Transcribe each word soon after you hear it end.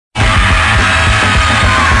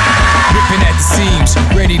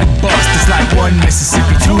1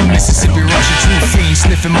 Mississippi, 2 Mississippi, Russian true fiend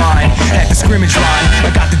sniffing mine at the scrimmage line.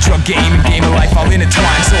 I got the drug game and game of life all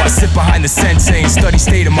intertwined, so I sit behind the sensei and study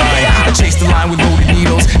state of mind. I chase the line with loaded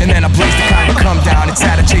needles, and then I blaze the kind that come down. It's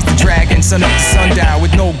how to chase the dragon, sun up to sundown,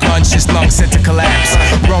 with no guns, just lungs set to collapse.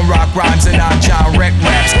 Run rock rhymes and Anonjondoe wreck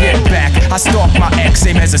raps. Get back, I stalk my ex,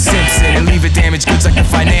 same as a Simpson, and leave it damaged goods like the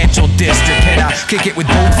financial district. Can I kick it with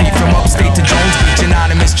both feet from upstate to Jones Beach?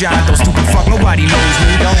 Anonymous John, those stupid fuck, nobody knows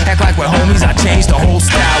me. Act like we're homies, I changed the whole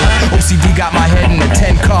style up. OCD got my head in a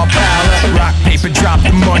 10-car pile up. Rock, paper, drop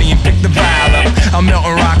the money and pick the vial up. I'm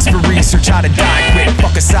melting rocks for research, how to die quick.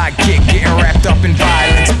 Fuck a sidekick, getting wrapped up in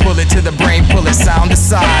violence. Pull it to the brain, pull it, sound of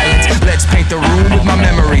silence. Let's paint the room with my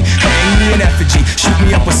memory. Hang me in effigy, shoot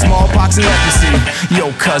me up with smallpox and leprosy.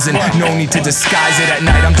 Yo cousin, no need to disguise it. At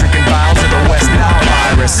night I'm drinking vials of the West Nile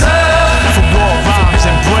virus. For raw rhymes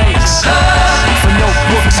and breaks, for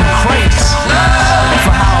notebooks and crates,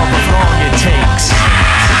 for however long it takes.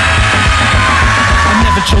 I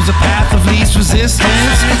never chose a path of least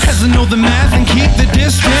resistance, as I know the math and keep the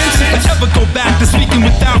distance. If I ever go back to speaking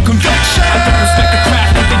without conviction, I don't respect the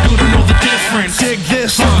craft, but they do to know the difference. Dig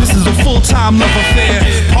this, this is a full-time love affair.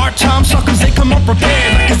 Part-time suckers, they come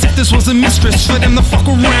unprepared, like as if this was a mistress for them to fuck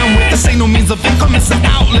around with. This ain't no means of income, it's an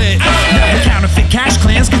outlet. Never counterfeit cash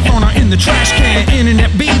clans get thrown out in the trash can.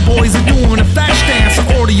 Internet b-boys are doing a flash dance.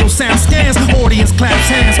 Audio sound scans, audience claps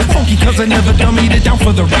hands. Funky cause I never dummied it down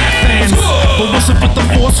for the rap fans. But what's up with the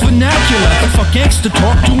force vernacular? Fuck gangster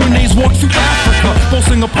talk, doing A's walk through Africa.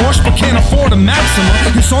 Boasting a Porsche but can't afford a Maxima.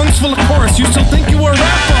 Your song's full of chorus, you still think you a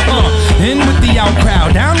rapper, In with the out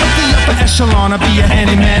crowd, down with the upper echelon. I'll be a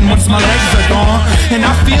handyman once my legs are gone. And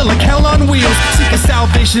I feel like hell on wheels, seeking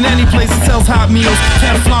salvation any place that sells hot meals.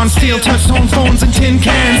 Teflon, steel, touch-tone phones and tin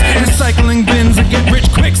cans. Recycling bins and get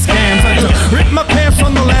rich quick scams. I just ripped my pants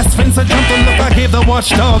on the last fence. I jumped the look I gave the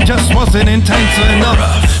watchdog, just wasn't intense enough.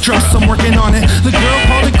 Trust, I'm working on it. The girl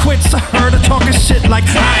called it quits. I heard her talking shit like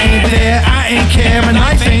I ain't there, I ain't care, and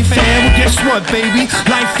life ain't fair. Well guess what, baby?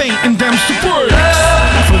 Life ain't in them breaks.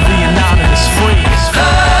 For the anonymous freeze,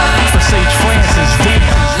 for Sage Francis deep,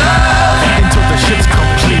 until the shit's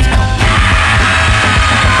complete.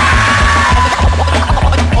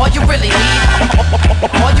 All you really need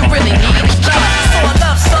is love. So I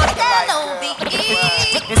love something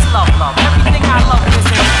like it's love. Everything I love is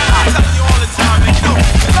in love. I tell you all the time, man, you know,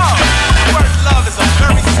 love. The word love is a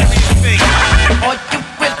very serious thing. All you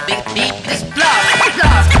really need is love.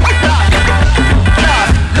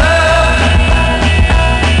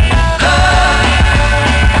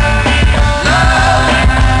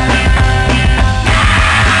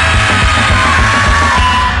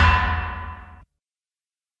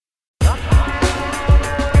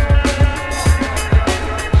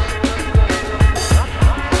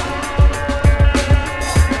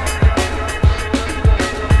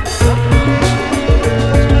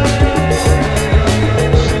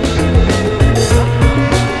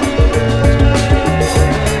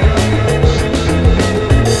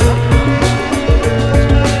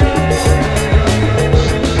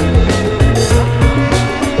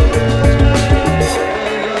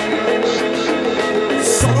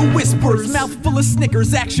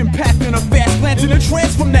 Snickers, action-packed in a fast glance in a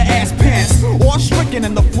trance from the ass pants. All stricken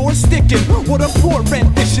and the floor sticking. What a poor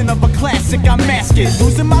rendition of a classic, I'm masking.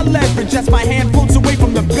 Losing my leverage as my hand floats away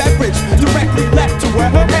from the beverage. Directly left to where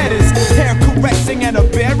her head is. Hair caressing and a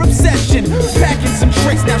bare obsession. Packing some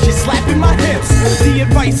tricks, now she's slapping my hips. The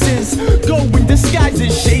advice is, go in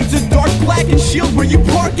disguises. Shades of dark black and shield where you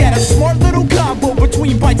park at. A smart little combo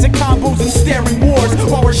between bites and combos and staring wars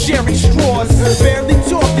while we're sharing straws. Barely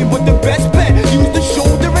talking, but the best bet. Use the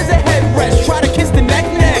shoulder as a headrest. Try to kiss the neck.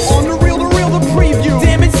 On the reel, the preview.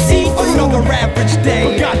 Damn it, see another average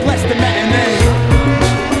day. God bless the matinee.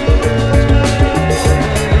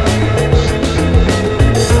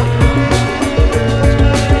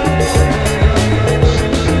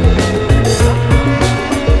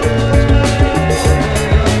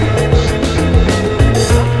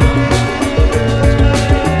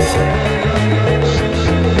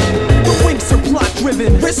 The winks are plot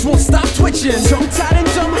driven. Wrists won't stop twitching. Tongue tied and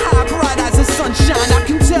dumb high, bright eyes of sunshine. I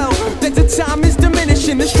can tell that the time is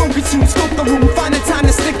diminishing. The stroke is soon scope the room, find the time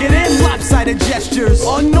to stick it in. Lopsided gestures,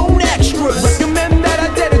 unknown extras. Recommend that I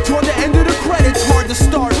did it toward the end of the credits. Hard to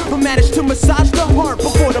start, but managed to massage the heart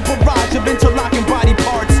before the barrage of interlocking body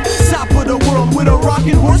parts. Top of the world with a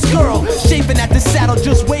rockin' horse girl, chafing at the saddle,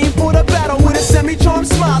 just waiting for the battle with a semi-charmed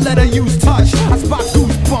smile. Let her use touch. I spot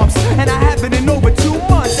goosebumps, and I haven't in over 2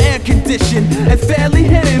 months. Air conditioned and fairly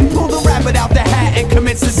hidden. Pull the rabbit out the hat and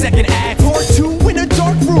commence the second act. Part 2 in a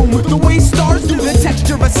dark room with the way stars do. The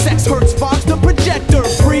texture of sex hurts, fogs the projector.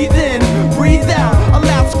 Breathe in, breathe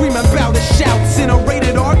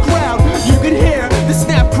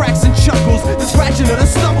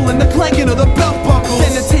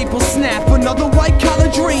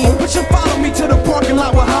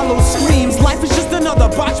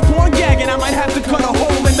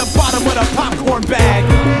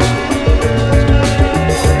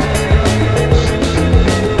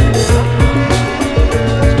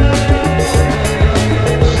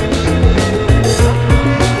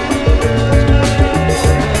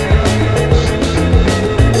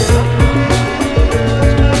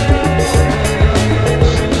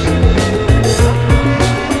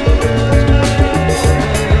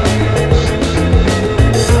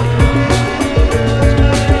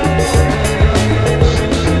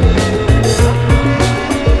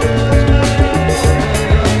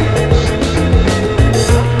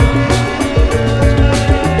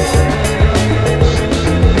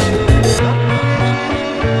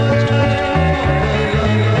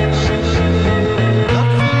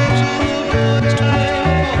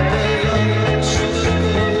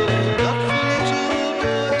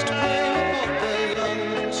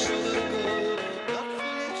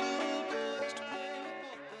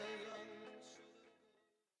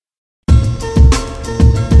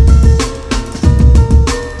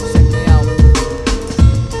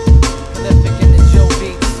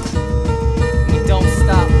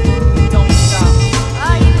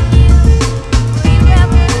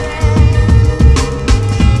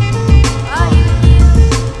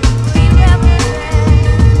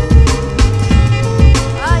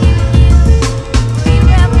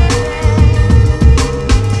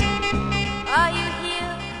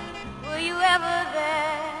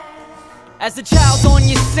As a child on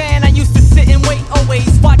your sand, I used to sit and wait, always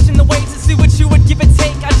watching the waves to see what you would give and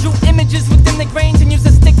take. I drew images within the grains and used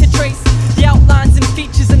a stick to trace the outlines and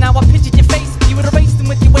features, and now I pictured your face. You would erase them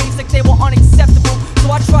with your ways like they were unacceptable. So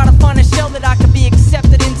I try to find a shell that I could be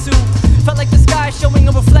accepted into. Felt like the sky showing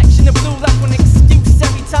a reflection of blue, left with an excuse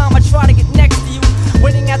every time I try to get next to you.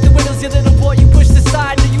 Waiting at the windows, your little boy you pushed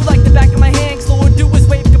aside. Knew you like the back of my hand, so all I do is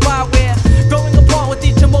wave goodbye. We're growing apart with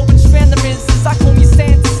each emotion strand there is. As I comb your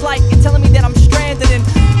sands, it's like you're telling me that I'm stranded. And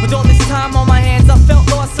with all this time on my hands, I felt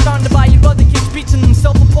lost, surrounded by your other kids beaching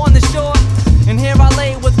themselves upon the shore. And here I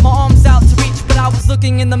lay with my arms out to reach, but I was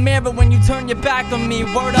looking in the mirror when you turned your back on me.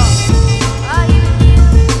 Word up.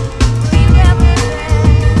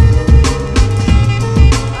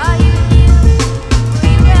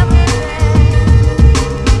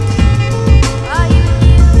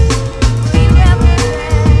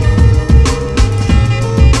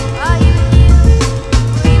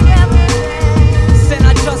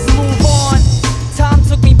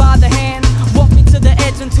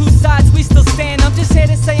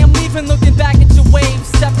 Looking back at your waves,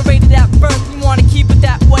 separated at birth, you wanna keep it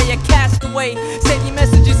that way, a castaway. Save your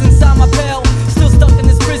messages inside my pail, still stuck in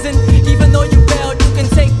this prison. Even though you bailed, you can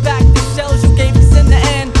take back the shells you gave us in the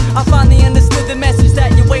end. I finally understood the message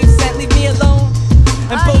that your waves sent, leave me alone.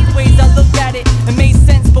 And both ways I looked at it, it made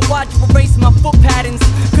sense, but why'd you erase my foot patterns?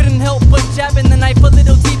 Couldn't help but jabbing the knife a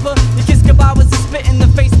little deeper. Your kiss goodbye was a spit in the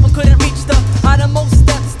face, but couldn't reach the outermost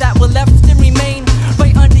steps that were left and remain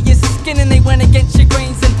right under your skin, and they went against your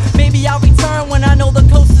grains. And maybe I'll return when I know the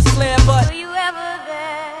coast is clear, but were you ever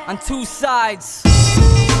there? on two sides.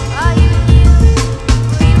 Are you here?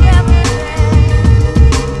 Were you ever there?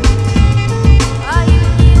 Are you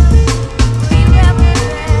here? Were you ever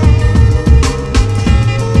there?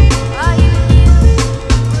 Are you here?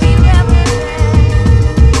 Were you ever there?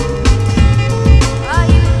 Are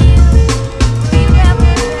you here? Were you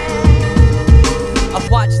ever there? I've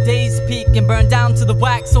watched days peak and burn down to the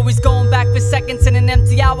wax, always going back for seconds in an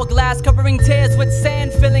empty hourglass, covering tears with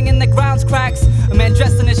sand, filling in the ground's cracks. A man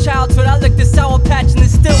dressed in his childhood, I licked the sour patch, and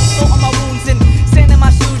there's still salt on my wounds and sand in my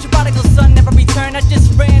shoes. Your prodigal son never returned, I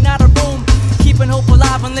just ran out of room. Keeping hope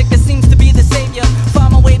alive when liquor seems to be the savior.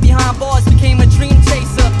 Found my way behind bars, became a dream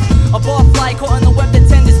chaser. A bar fly caught in the web that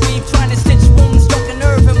tenders weave, trying to stitch wounds, struck a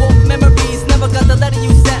nerve and woke memories. Never got the letter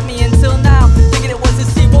you sent me until now. Figured it was a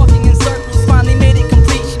sea walking in circles, finally made it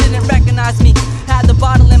complete. She didn't recognize me, had the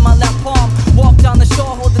bottle in my left palm. Walked down the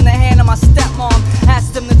shore holding the hand of my stepmom.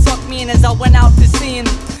 Asked him to tuck me in as I went out to see him.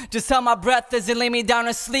 Just held my breath as he laid me down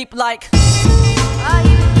to sleep like, Are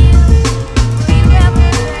you here? Were you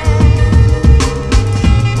ever there?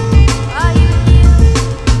 Are you here?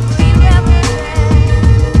 Were you ever there?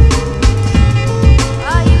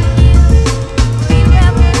 Are you here? Were you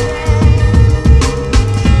ever there?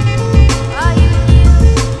 Are you here?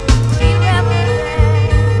 Were you ever there?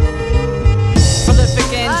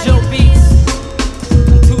 Prolyphic and Joe beats.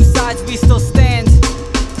 On two sides we still stand.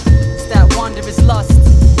 It's that wondrous lust.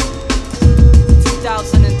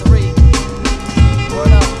 2003.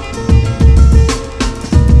 Word up.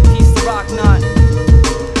 Peace to Rock Knot.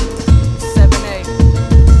 7A.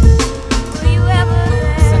 Were you ever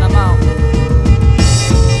there? Send 'em out.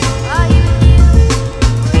 Are you here?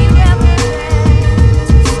 Were you ever there?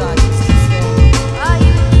 Two sides we still stand. Are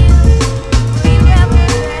you here? Were you ever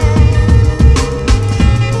there?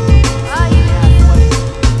 Are you here? Halfway.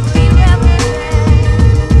 Were you ever there?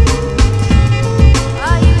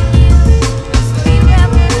 Are you here? That's Were it. you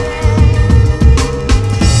ever there?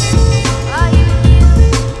 Are you here?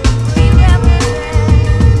 Were you ever there?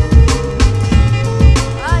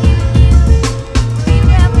 Are you here? Were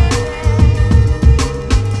you ever there?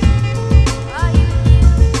 Are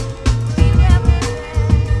you here? Were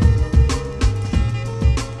you ever there?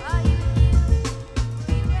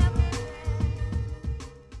 Are you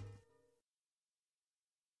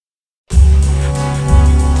here? Were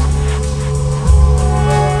you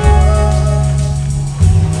ever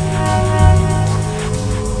there?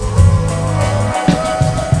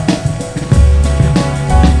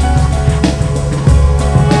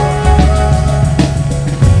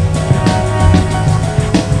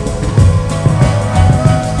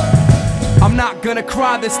 I'm not gonna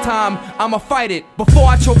cry this time, I'ma fight it. Before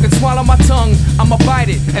I choke and swallow my tongue, I'ma bite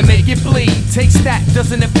it and make it bleed. Taste that,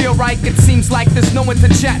 doesn't it feel right? It seems like there's no one to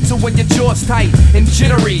chat to when your jaw's tight and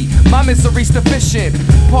jittery. My misery's deficient.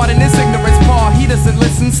 Pardon his ignorance, pa, he doesn't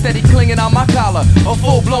listen. Steady clinging on my collar, a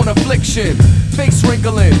full-blown affliction. Face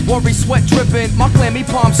wrinkling, worry, sweat dripping. My clammy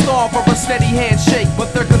palms starve for a steady handshake,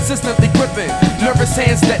 but they're consistently gripping. Nervous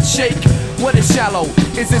hands that shake. What is shallow?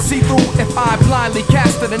 Is it see-through if I blindly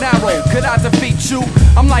casted an arrow? Could I defeat you?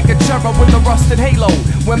 I'm like a cherub with a rusted halo.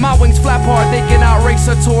 When my wings flap hard, they can outrace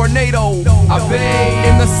a tornado. I bathe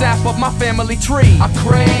in the sap of my family tree. I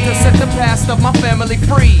crave to set the past of my family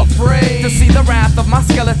free. Afraid to see the wrath of my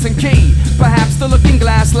skeleton key. Perhaps the looking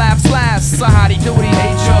glass laughs last. So howdy doody,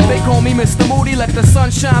 hey Joe. They call me Mr. Moody. Let the sun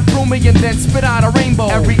shine through me and then spit out a rainbow.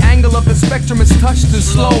 Every angle of the spectrum is touched in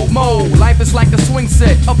slow-mo. Life is like a swing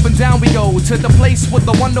set. Up and down we go to the place where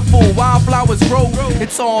the wonderful wildflowers grow.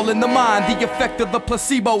 It's all in the mind, the effect of the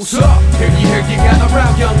placebo. So, hear you gather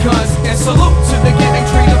round, young cuz, and salute to the giving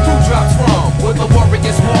tree the fruit drops from. Where the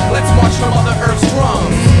warriors walk, let's march to Mother Earth's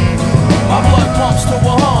drums. My blood pumps to a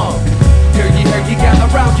hum. Hear you gather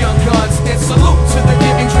round, young cuz, and salute to the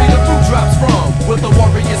giving tree the fruit drops from. Where the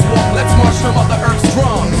warriors walk, let's march to Mother Earth's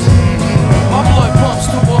drums. My blood pumps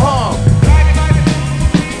to a hum.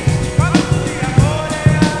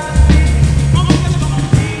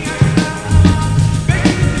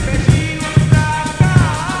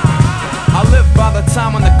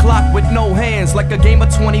 Time on the clock with no hands. Like a game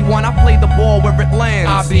of 21, I play the ball where it lands.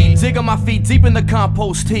 I be digging my feet deep in the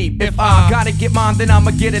compost heap. If I gotta get mine, then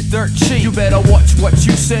I'ma get it dirt cheap. You better watch what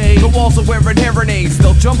you say. The walls are wearing hearing aids.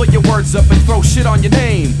 They'll jumble your words up and throw shit on your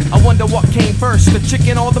name. I wonder what came first, the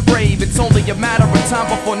chicken or the brave. It's only a matter of time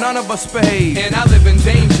before none of us behave. And I live in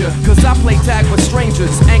danger, cause I play tag with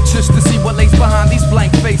strangers. Anxious to see what lays behind these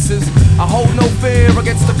blank faces. I hold no fear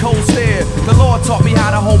against the cold stare. The Lord taught me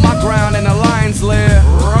how to hold my ground in a lion's lair.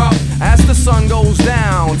 As the sun goes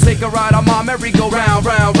down, take a ride on my merry-go-round,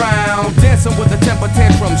 round, round. Dancing with a temper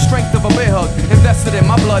tantrum, strength of a bear hug. Invested in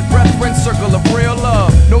my blood, brethren, circle of real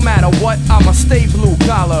love. No matter what, I'ma stay blue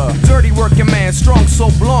collar. Dirty working man, strong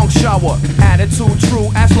soap, long shower. Attitude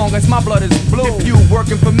true, as long as my blood is blue. If you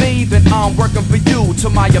working for me, then I'm working for you. To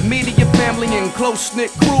my immediate family and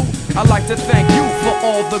close-knit crew, I'd like to thank you for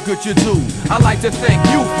all the good you do. I'd like to thank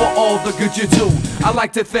you for all the good you do. I'd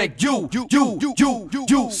like to thank you.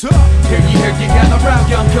 Hear you gather round,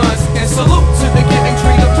 young cuz, and salute to the giving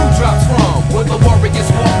tree the fruit drops from. Where the warriors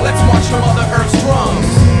walk, let's march to Mother Earth's drums.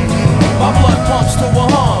 My blood pumps to a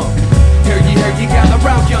hum. Hear you gather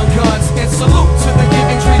round, young cuz, and salute to the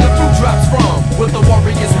giving tree the fruit drops from. Where the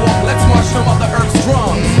warriors walk, let's march to Mother Earth's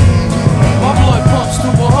drums. My blood pumps to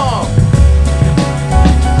a hum.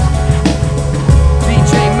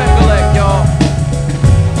 DJ Mechalek, y'all.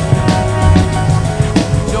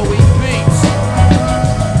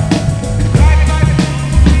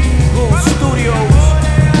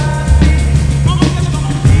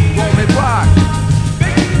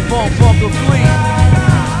 Bunker Fleet.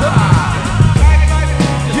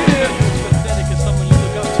 Yeah. Pathetic as someone you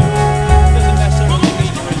look up to. Doesn't necessarily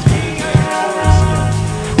mean you're as good as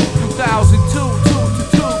yours.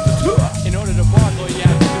 2002, In order to bark, all you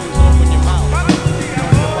have to do is open your mouth.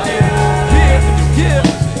 yeah.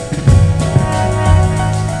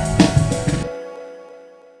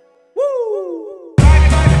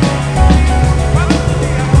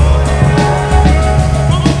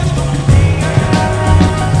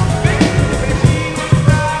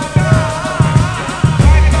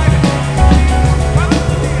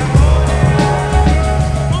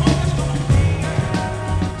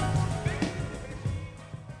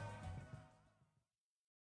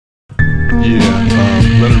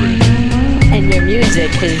 And your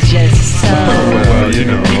music is just so. Well, you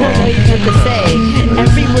know. I don't know even what to say.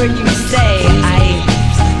 Every word you say, I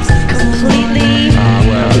completely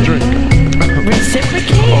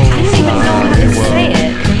reciprocate. I don't even know how to say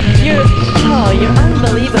it. You're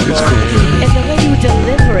unbelievable. And the way you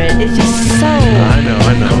deliver it is just so. I know.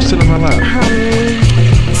 I'm still in my lap.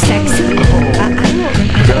 Sexy. I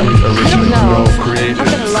don't know. I'm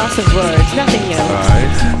at a loss of words. Nothing new.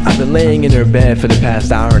 I've been laying in her bed for the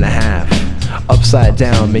past hour and a half, upside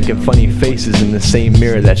down, making funny faces in the same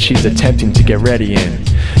mirror that she's attempting to get ready in.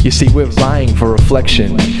 You see, we're vying for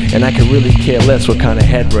reflection, and I can really care less what kind of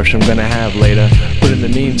head rush I'm gonna have later. But in the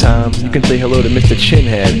meantime, you can say hello to Mr.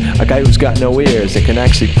 Chinhead, a guy who's got no ears and can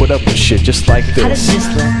actually put up with shit just like this. How does this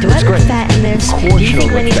look? Do I look fat in this? Do you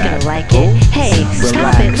think Lenny's gonna like it? Hey,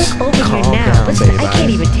 stop it. Look over here now. Listen, I can't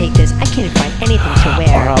even take this. I can't find anything to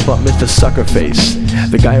wear. Or how about Mr. Suckerface,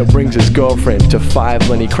 the guy who brings his girlfriend to 5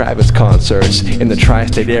 Lenny Kravitz concerts in the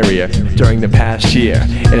tri-state area during the past year,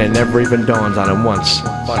 and it never even dawns on him once.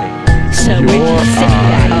 Funny. So we're just sitting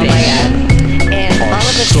back there, and all of a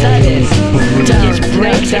sudden, he just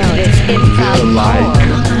breaks out this improv poem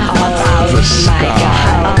about, my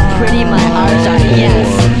God, how pretty my arms are.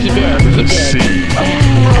 Yes, he did. He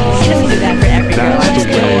doesn't do that for every girl at the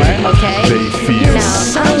door, okay?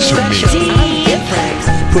 Now, I'm special. I'm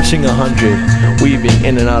different. Push pushing 100, weaving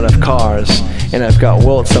in and out of cars, and I've got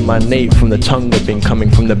welts on my nape from the tongue whipping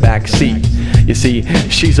coming from the back seat. You see,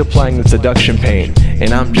 she's applying the seduction paint,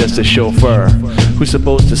 and I'm just a chauffeur who's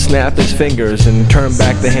supposed to snap his fingers and turn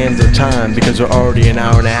back the hands of time because we're already an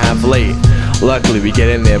hour and a half late. Luckily, we get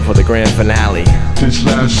in there for the grand finale. This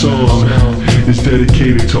last song is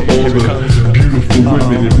dedicated to all the beautiful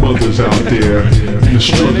women and mothers out there in the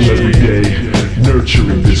struggle every day,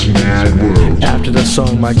 nurturing this mad world. After the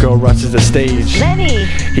song, my girl rushes the stage. Lenny!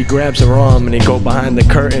 He grabs her arm and he go behind the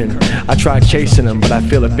curtain. I try chasing him, but I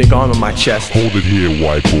feel a big arm on my chest. Hold it here,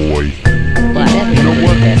 white boy. What? You know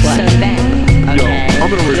what? So then, Yo, I'm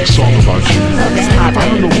gonna write a song about you. I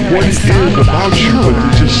don't know what it is about you, but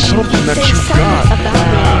it's just something that you got.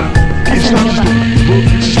 It's not just the look,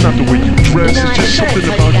 it's just not the way you dress, it's just something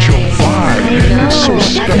about your vibe. It's so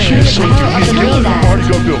special, it's so unique. Get the party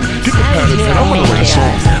go, Bill. Get the pattern, man. I wanna write a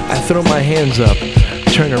song. I throw my hands up,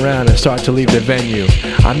 turn around and start to leave the venue.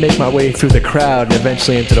 I make my way through the crowd and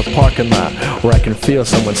eventually into the parking lot where I can feel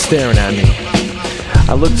someone staring at me.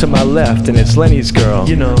 I look to my left and it's Lenny's girl,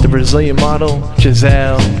 you know, the Brazilian model,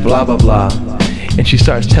 Giselle, blah blah blah. And she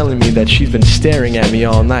starts telling me that she's been staring at me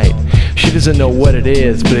all night. She doesn't know what it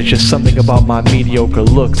is, but it's just something about my mediocre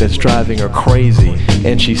look that's driving her crazy.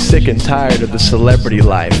 And she's sick and tired of the celebrity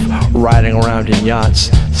life, riding around in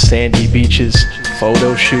yachts, sandy beaches,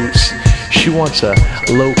 photo shoots. She wants a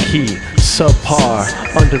low-key, subpar,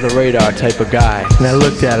 under-the-radar type of guy. And I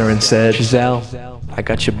looked at her and said, Giselle, I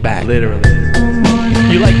got your back, literally.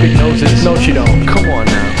 You like big noses? No, she don't. Come on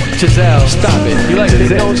now. Giselle, stop it. You like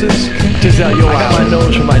big noses? Giselle, yo, I got my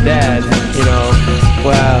nose from my dad, you know.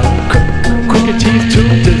 Wow. Crooked teeth too?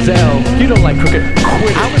 Giselle, you don't like crooked.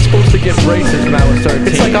 Quit it. I was supposed to get braces when I was 13.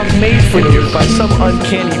 It's like I'm made for you. By some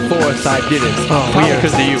uncanny force, I didn't. Oh, weird.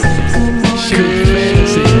 Because of you. Shoot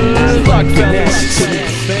fantasy. Fuck fantasy.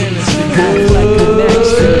 Good. Like the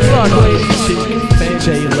next. Fuck lady.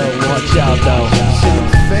 J-Lo, watch out though.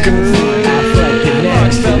 Good.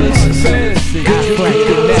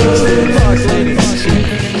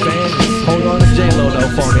 Hold on to J-Lo though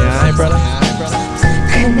for me, alright brother?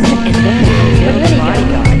 and then the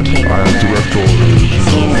bodyguard came I have direct orders, you know.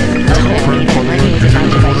 told me that Lenny was about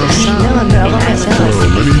to write the song.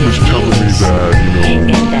 Lenny was telling me that, you know,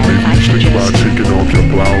 maybe you think about taking off your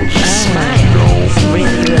blouse, you know,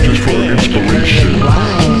 just for inspiration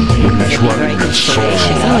when he's writing this song.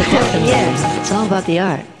 Yeah, it's all about the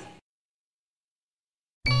art.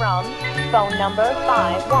 From phone number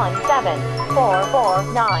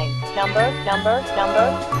 517-449. Number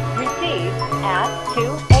received at 2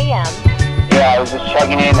 a.m. Yeah, I was just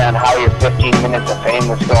checking in on how your 15 minutes of fame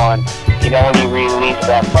was going. You know when you released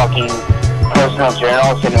that fucking personal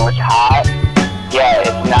journals and it was hot? Yeah,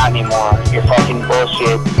 it's not anymore. You're fucking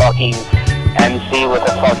bullshit, fucking MC with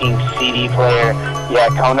a fucking CD player. Yeah,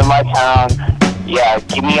 come to my town. Yeah,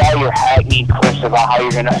 give me all your hackneyed clips about how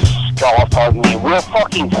you're gonna skull fuck me. Real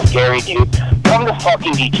fucking scary, dude. Come to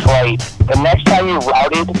fucking Detroit. The next time you're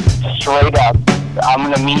routed, straight up, I'm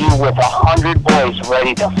gonna meet you with 100 boys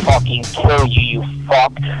ready to fucking kill you, you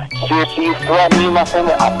fuck. Seriously, you threaten me, my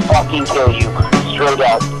friend, I'll fucking kill you. Straight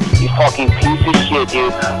up. You fucking piece of shit,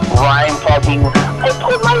 dude. Ryan fucking, I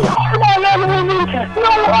put my heart on everything.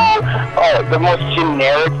 No harm. Oh, the most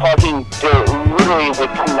generic fucking, literally the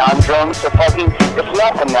conundrum. So fucking, it's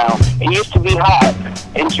nothing now. It used to be hot.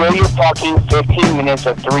 Enjoy your fucking 15 minutes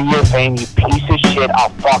of 3-year fame, you piece of shit.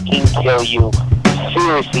 I'll fucking kill you.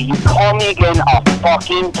 Seriously, you call me again, I'll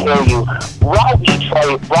fucking kill you. Raw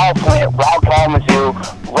Detroit, raw Flint, raw Kalamazoo,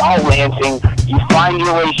 raw Lansing. You find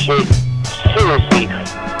your way, shit. Seriously,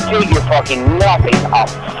 dig your fucking nothing. I'll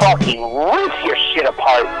fucking rip your shit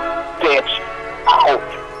apart, bitch. Out.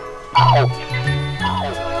 Out.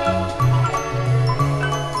 Out.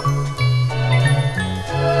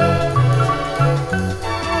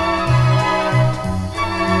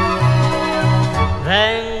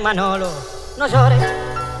 Ven, Manolo, no llores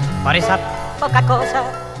por esa poca cosa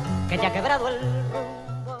que te ha quebrado el rumbo.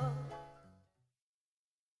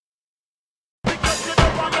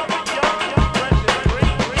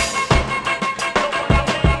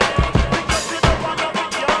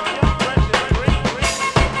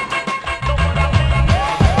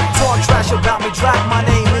 Talk trash about me, drag my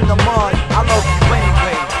name in the mud. I love you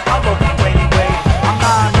anyway, I love you anyway. I'm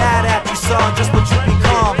not mad at you, son, just what you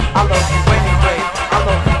become. I love you anyway, I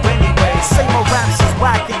love you anyway. Say my raps is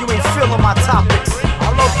whack and you ain't feeling my topics.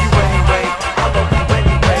 I love you anyway, I love you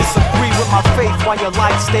anyway. Disagree with my faith while your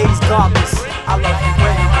life stays darkness. I love you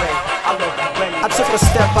anyway, I love you anyway. I took a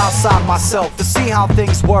step outside myself to see how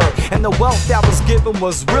things were, and the wealth that was given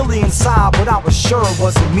was really inside, but I was sure it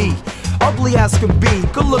wasn't me. ugly as can be,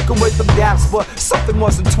 good looking with them daps, but something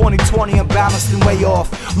wasn't 2020 and balanced and way off.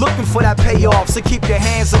 Looking for that payoff, so keep your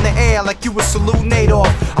hands in the air like you were saluting Adolf.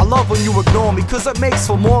 I love when you ignore me, cause it makes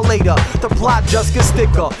for more later. The plot just gets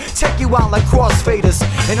thicker, take you out like crossfaders.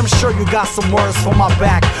 And I'm sure you got some words for my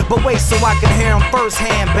back, but wait so I can hear them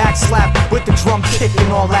firsthand. Back slap with the drum kick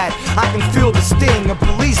and all that. I can feel the sting and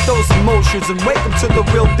police those emotions and wake them to the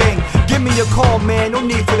real thing. Give me a call, man, no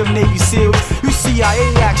need for them Navy SEALs. You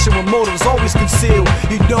CIA action with motives always concealed.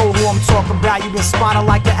 You know who I'm talking about, you been spotted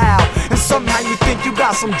like an owl. And somehow you think you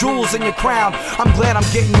got some jewels in your crown. I'm glad I'm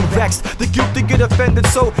getting you vexed. The guilty get offended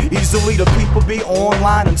so easily. The people be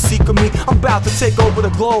online and seeking me. I'm about to take over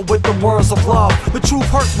the globe with the words of love. The truth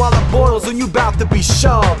hurts while it boils and you about to be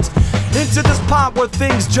shoved into this pot where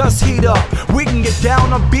things just heat up. We can get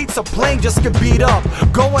down on beats, a plane just get beat up.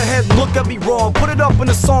 Go ahead and look at me wrong, put it up in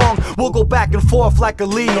a song. We'll go back and forth like a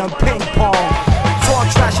lead on ping pong.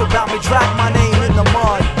 Talk trash about me, drag my name in the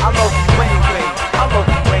mud. I love you anyway, I love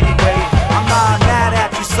you anyway. I'm not mad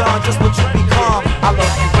at you, son, just what you become. I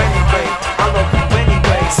love you anyway, I love you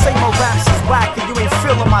anyway. Say my raps is whack and you ain't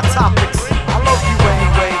feeling my topics. I love you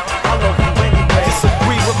anyway, I love you anyway.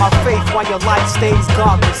 Disagree with my faith while your life stays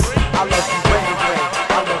godless. I love you anyway,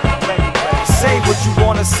 I love you anyway. Say what you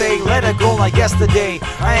wanna say, let it go like yesterday.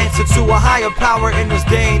 I answer to a higher power in this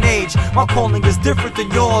day and age. My calling is different than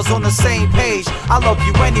yours, on the same page. I love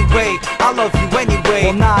you anyway, I love you anyway.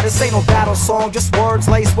 Well nah, this ain't no battle song, just words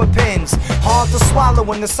laced with pins. Hard to swallow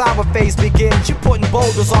when the sour phase begins. You putting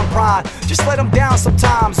boulders on pride, just let them down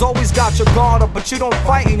sometimes. Always got your guard up, but you don't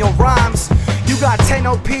fight in your rhymes. You got 10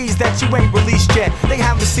 LPs that you ain't released yet. They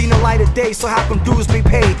haven't seen the light of day, so how come dues be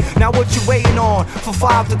paid? Now what you waiting on? For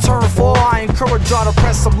 5 to turn 4? I encourage y'all to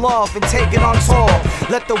press some love and take it on tour.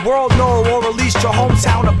 Let the world know or release your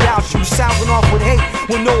hometown about you. Sounding off with hate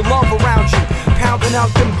with no love around you. Pounding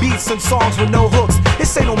out them beats and songs with no hooks.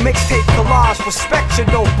 This ain't no mixtape collage, respect your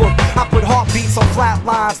notebook. I put heartbeats on flat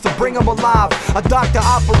lines to bring them alive. A doctor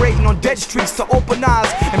operating on dead streets to open eyes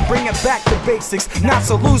and bring it back to basics. Not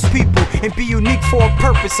to lose people and be unique for a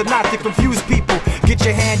purpose and not to confuse people. Get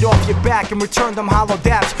your hand off your back and return them hollow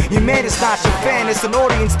daps. Your man is not your fan, it's an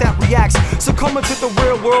audience that reacts. So come into the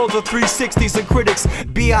real world of 360s and critics.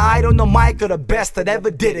 Be a idol on the mic or the best that ever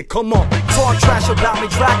did it. Come on, talk trash about me,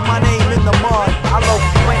 drag my name in the mud. I love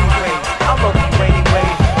you anyway, I love you anyway.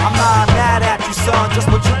 I'm not mad at you, son, just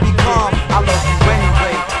what you become. I love you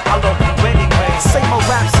anyway, I love you anyway. Say my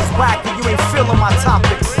raps is whack and you ain't feeling my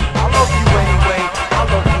topics. I love you anyway, I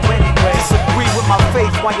love you anyway. Disagree with my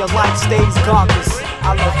faith while your life stays godless.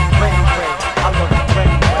 I love you anyway, I love you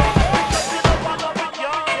anyway.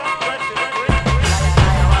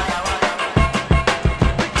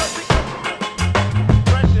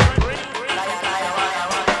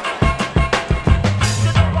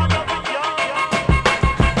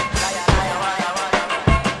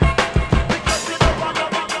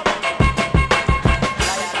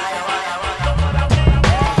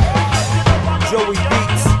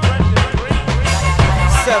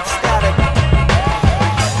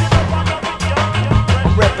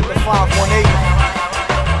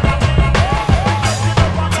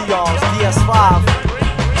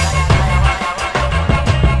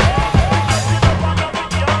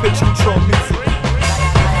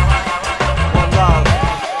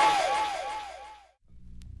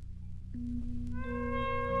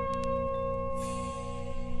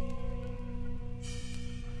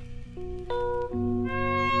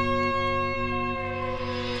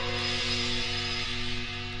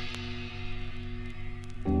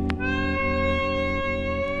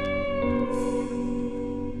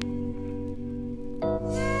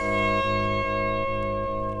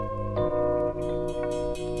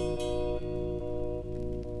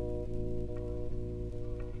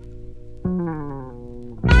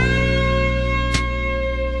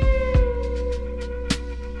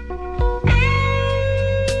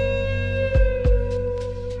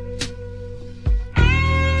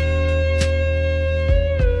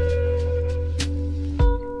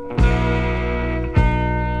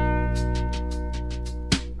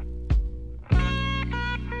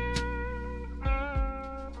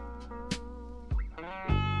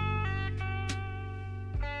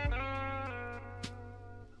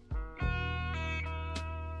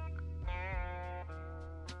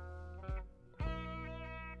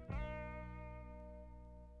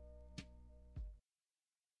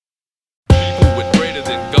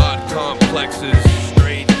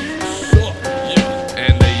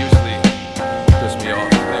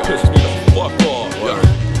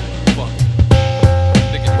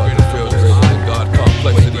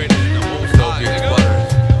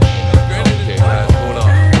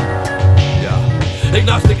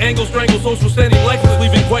 will standing lifeless,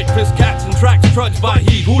 leaving quite pissed cats and tracks trudged by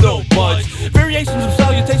he who don't budge. Variations of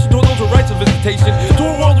salutation toward those who rights of visitation to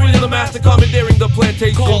a world where the master commandeering the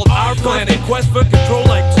plantation called our planet. Quest for control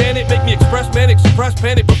like Janet, make me express manic, suppress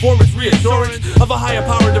panic, performance reassurance of a higher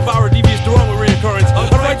power, devour devious wrong with reoccurrence.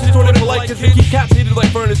 Unrighteous toward impolite, cause they keep cats heated like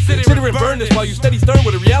furnace. Consider and burn this while you steady stern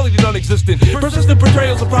with a reality non-existent. Persistent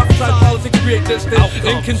portrayals of prophesied politics create distant.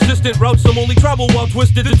 Inconsistent routes, some only travel while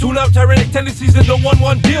twisted to tune out tyrannic tendencies that no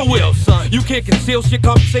one deal with. You can't conceal shit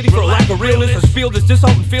compensating for a lack of realness. A spiel that's just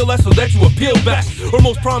out and feel less so that you appeal best. Or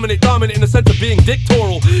most prominent, dominant in the sense of being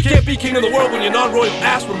dictatorial. Can't be king of the world when your non-royal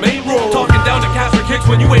ass remain rural. Talking down to cats for kicks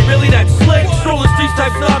when you ain't really that slick. Strolling streets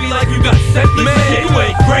type snobby like you got sent. Man, shit. You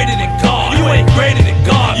ain't greater than God. You ain't greater than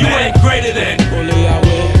God. You ain't greater than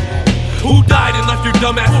who died and left your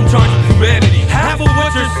dumb ass in charge of humanity. Half of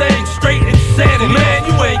what you're saying straight insanity. Man,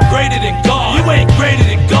 you ain't greater than God. You ain't greater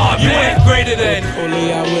than God. You ain't greater than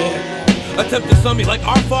attempt to sum me like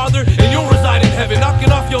our father, and you'll reside in heaven.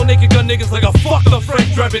 Knocking off your naked gun niggas like a fucked up Frank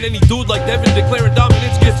Drebin. Any dude like Devin declaring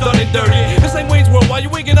dominance gets done and dirty. This ain't Wayne's World, while you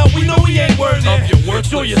wigging out, we know he ain't worthy of your work.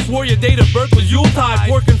 Sure, you swore your date of birth was Yuletide.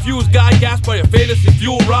 Poor confused guy gasped by a fantasy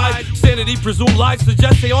fuel ride. Sanity presumed lies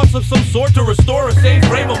suggest they on some sort to restore a sane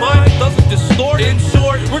frame of mind that doesn't distort. In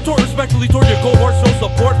short, retort respectfully toward your cohort, show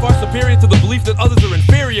support far superior to the belief that others are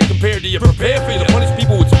inferior compared to you. Prepare for you to punish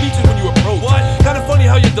people with speeches when you approach. What? Kinda funny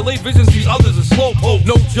how your delayed vision sees others as slow poke.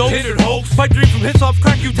 No joke, hit and hoax. Pipe dream from hits off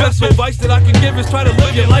crack you pencil. Advice that I can give is try to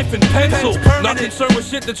live your life in pencil. Not concerned with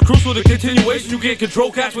shit that's crucial to continuation. You can't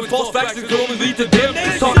control cats with false facts that could only lead to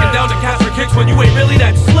damnation. Talking down to cats for kicks when you ain't really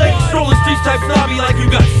that slick. Strolling streets type snobby like you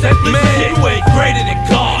got sent. Man, shit. You ain't greater than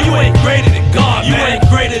God. You ain't greater than God. You ain't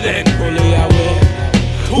greater than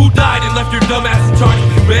who died and left your dumb ass in charge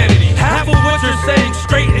of humanity. Half of what you're saying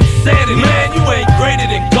straight insanity. Man, you ain't greater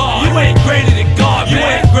than God. You ain't greater than God. You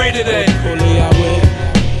ain't greater than.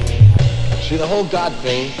 See, the whole God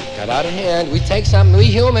thing got out of hand. We take some, we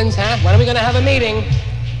humans, huh? When are we gonna have a meeting?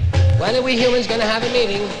 When are we humans gonna have a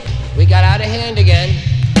meeting? We got out of hand again.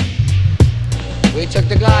 We took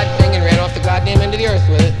the God thing and ran off the goddamn end of the earth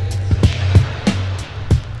with it.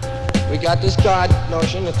 We got this God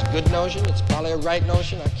notion. It's a good notion. It's probably a right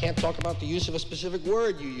notion. I can't talk about the use of a specific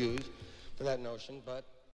word you use for that notion, but...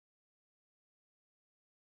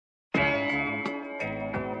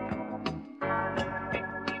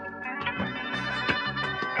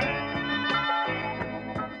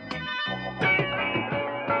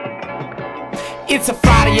 It's a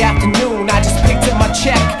Friday afternoon, I just picked up my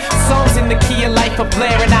check. Songs in the key of life are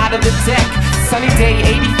blaring out of the deck. Sunny day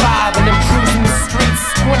 85 and I'm cruising the streets.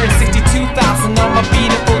 262,000 on my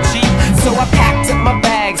beatable Jeep. So I packed up my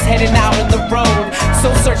bags, heading out on the road.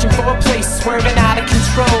 So searching for a place, swerving out of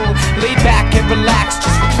control. Laid back and relaxed,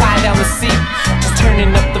 just recline down the seat. Just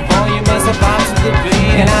turning up the volume as I vibe to the beat.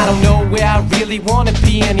 And I don't know where I really wanna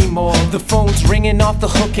be anymore. The phone's ringing off the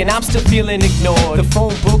hook and I'm still feeling ignored. The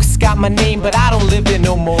phone book's got my name but I don't live there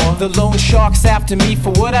no more. The loan shark's after me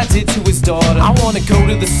for what I did to his daughter. I wanna go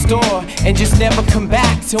to the store and just never come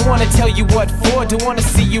back. Don't wanna tell you what for, don't wanna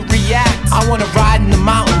see you react. I wanna ride in the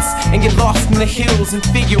mountains and get lost in the hills and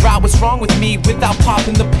figure out what's wrong with me without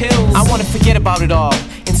popping the pills. I wanna forget about it all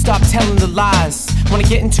and stop telling the lies. Wanna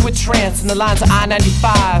get into a trance in the lines of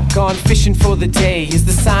I-95. Gone fishing for the day is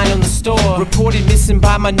the sign on the store. Reported missing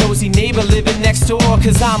by my nosy neighbor living next door.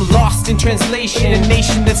 Cause I'm lost in translation in a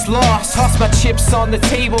nation that's lost. Toss my chips on the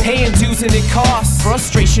table, paying dues and it costs.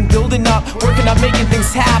 Frustration building up, working on making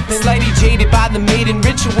things happen. Slightly jaded by the maiden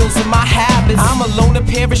rituals of my habits. I'm alone, a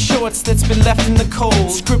pair of shorts that's been left in the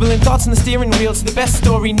cold. Scribbling thoughts on the steering wheel to the best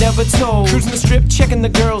story never told. Cruising the strip, checking the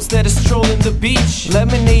girls that are strolling the beach.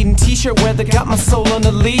 Lemonade and t-shirt weather got my soul on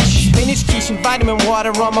a leash. Spinach quiche and vitamin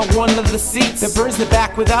water on my one of the seats. That burns the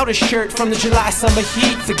back without a shirt from the July summer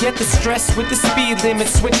heat. Forget the stress with the speed limit,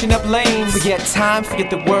 switching up lanes. Forget time, forget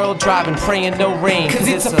the world, driving, praying no rain. Cause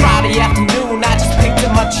it's a Friday afternoon, I just picked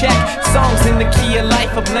up my check. Songs in the key of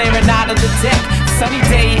life are blaring out of the deck. Sunny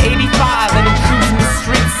day 85 and I'm cruising the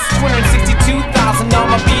streets. 262,000 on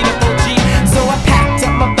my beatable Jeep. So I packed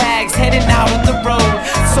up my bags, heading out on the road.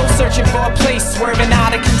 So searching for a place, swerving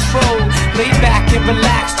out of control. Laid back and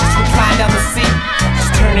relaxed, just recline down the seat.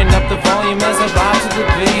 Just turning up the volume as I vibe to the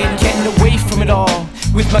beat. Getting away from it all,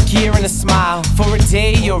 with my gear and a smile. For a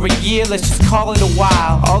day or a year, let's just call it a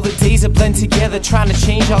while. All the days that blend together, trying to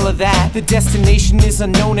change all of that. The destination is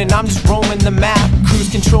unknown and I'm just roaming the map. Cruise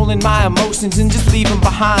controlling my emotions and just leave them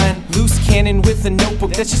behind. Loose cannon with a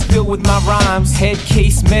notebook that's just filled with my rhymes. Head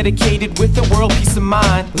case medicated with a world peace of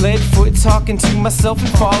mind. Lead foot talking to myself and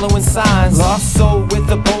following signs. Lost soul with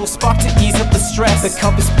a bowl spark to ease up the stress. The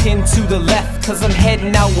compass pinned to the left, cause I'm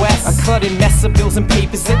heading out west. A cluttered mess of bills and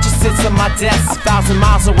papers that just sits on my desk. 1,000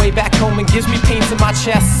 miles away back home and gives me pains in my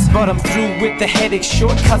chest. But I'm through with the headaches,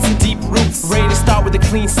 shortcuts and deep roots. Ready to start with a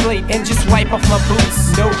clean slate and just wipe off my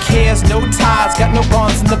boots. No cares, no ties, got no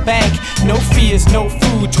bonds in the bank. No fears, no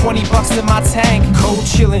food, 20 bucks in my tank. Cold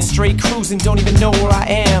chillin', straight cruising, don't even know where I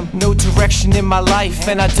am. No direction in my life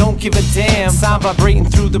and I don't give a damn. Sound vibrating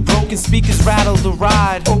through the broken speakers, rattle the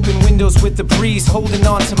ride. Open windows with the breeze, holding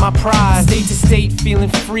on to my pride. State to state, feeling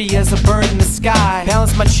free as a bird in the sky.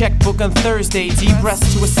 Balance my checkbook on Thursday, deep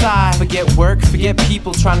breaths to a sigh. Forget work, forget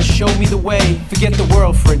people trying to show me the way. Forget the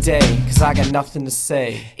world for a day, cause I got nothing to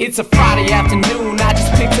say. It's a Friday afternoon, I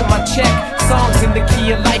just picked up my check. Songs in the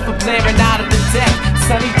key of life are blaring out of the deck.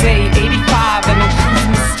 Sunny day, 85 and I'm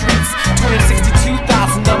cruising the streets.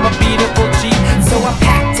 262,000 on my beatable Jeep. So I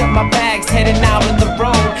packed up my bags, heading out on the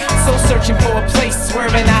road. So searching for a place,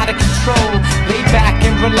 swerving out of control. Lay back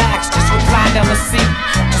and relax, just recline down the seat.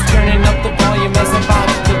 Just turning up the volume as I'm out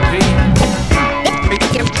to the beat.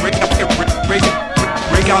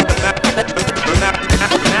 Break out the map.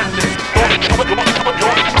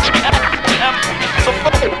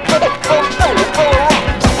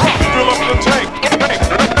 Fill up your tank.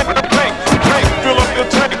 Fill up your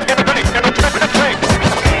tank.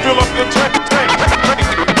 Fill up your tank.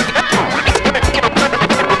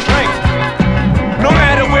 No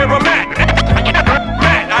matter where I'm at,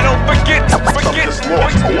 I don't forget.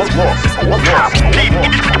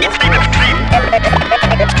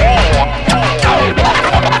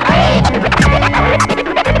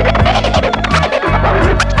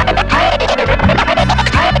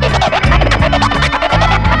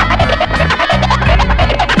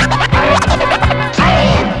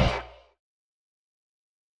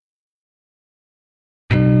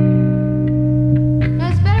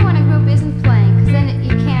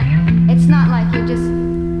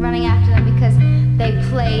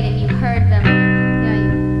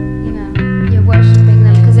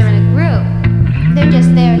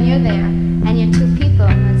 Just there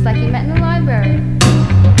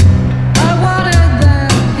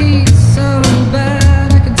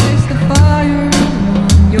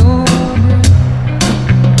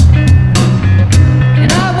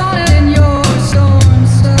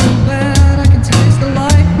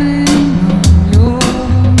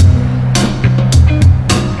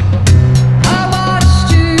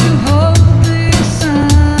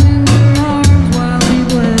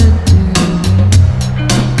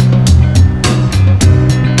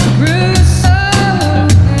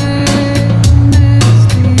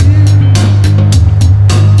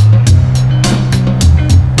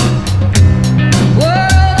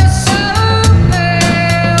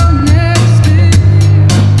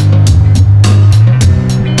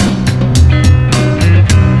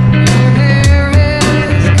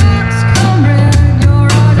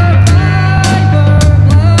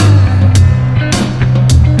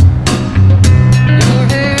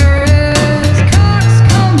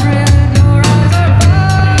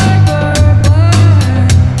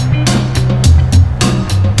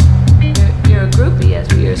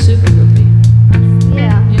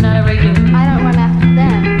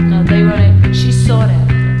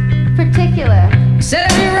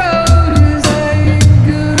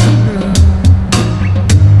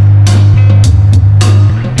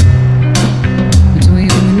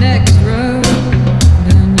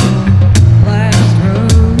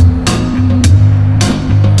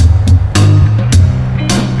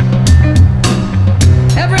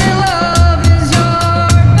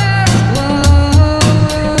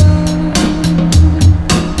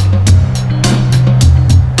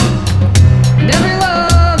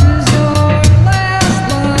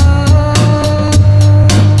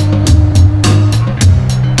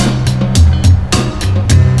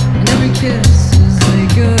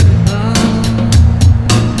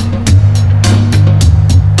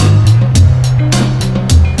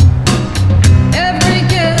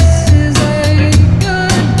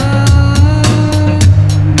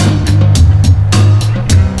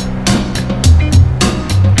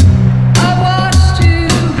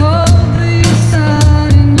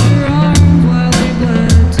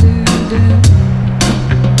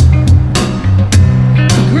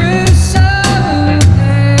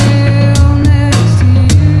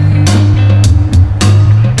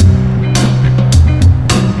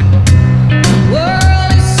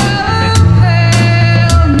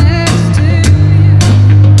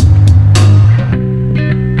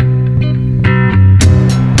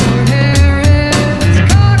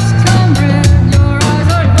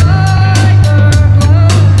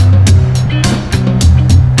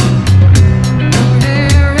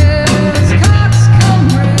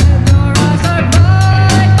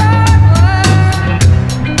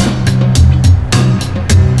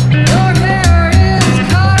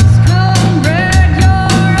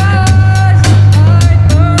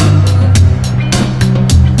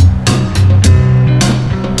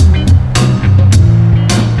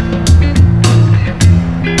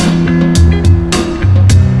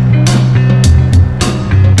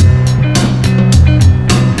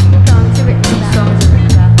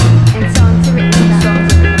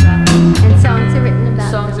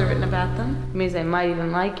about them? It means they might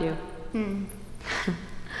even like you.